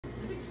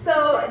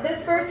So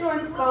this first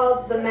one's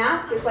called The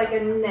Mask. It's like a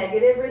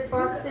negative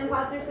response to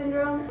imposter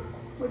syndrome,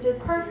 which is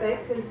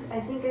perfect because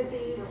I think I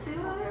see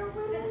 2 other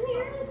women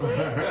here. But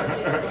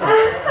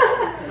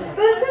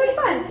it's gonna be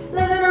fun.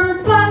 Living on the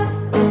spot.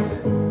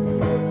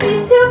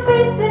 These 2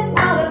 facing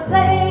out of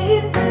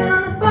place. Living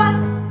on the spot.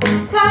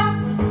 Caught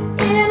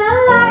in a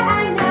lie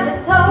I never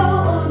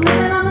told.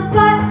 Living on the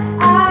spot.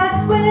 I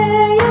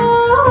swear you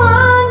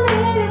want me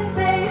to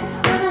stay.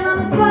 Living on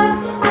the spot.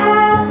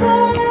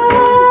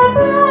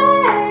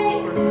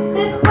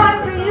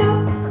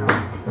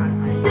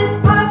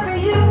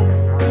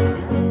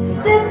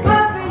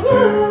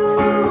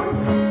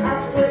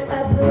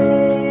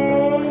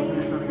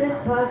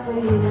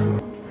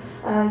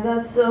 I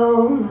got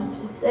so much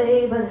to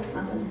say, but it's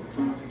nothing.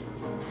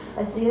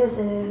 I see it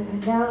there,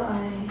 now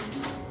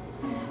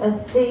a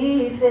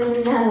thief in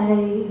the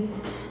night.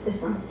 There's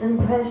something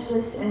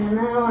precious and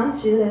I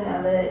want you to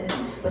have it,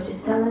 but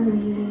she's telling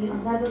me I'll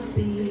never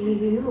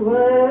be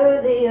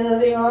worthy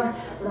of your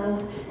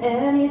love.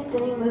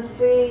 Anything but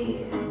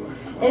free,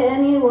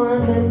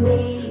 anyone but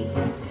me.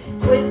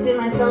 Twisting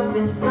myself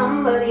into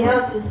somebody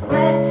else, just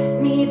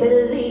let me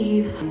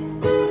believe.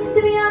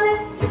 To be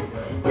honest,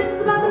 this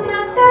is about the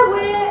mask I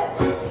wear,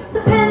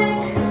 the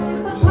panic,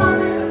 the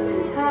promise,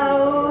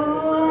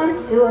 how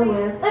to I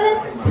wear.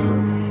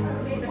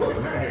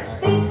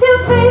 Face to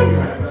face,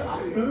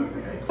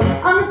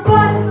 on the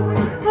spot,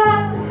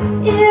 caught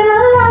in a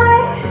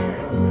lie,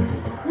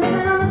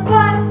 living on the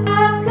spot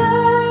after I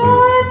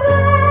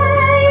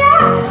play,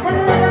 yeah. And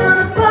living on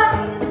the spot,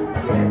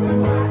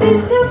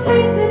 face to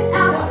face and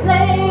out of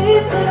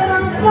place, living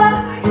on the spot,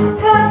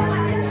 caught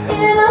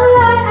in a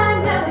lie I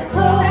never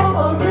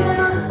told, living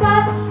on the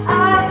spot. I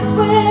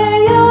swear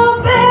you'll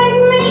beg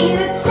me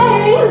to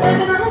stay,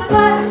 living on the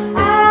spot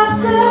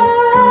after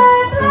I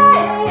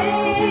play.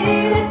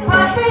 This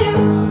part for you,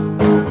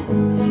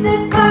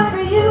 this part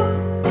for you,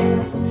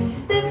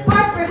 this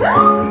part for who?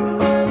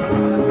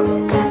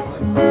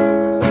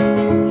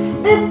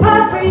 This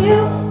part for you,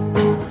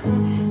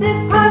 this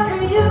part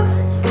for you,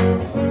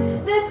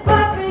 this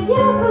part for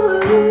you.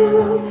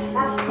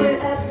 After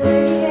I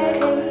play,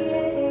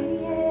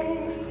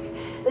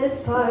 this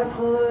part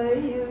for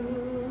you.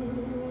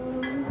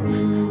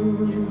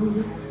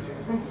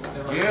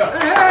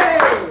 Yeah.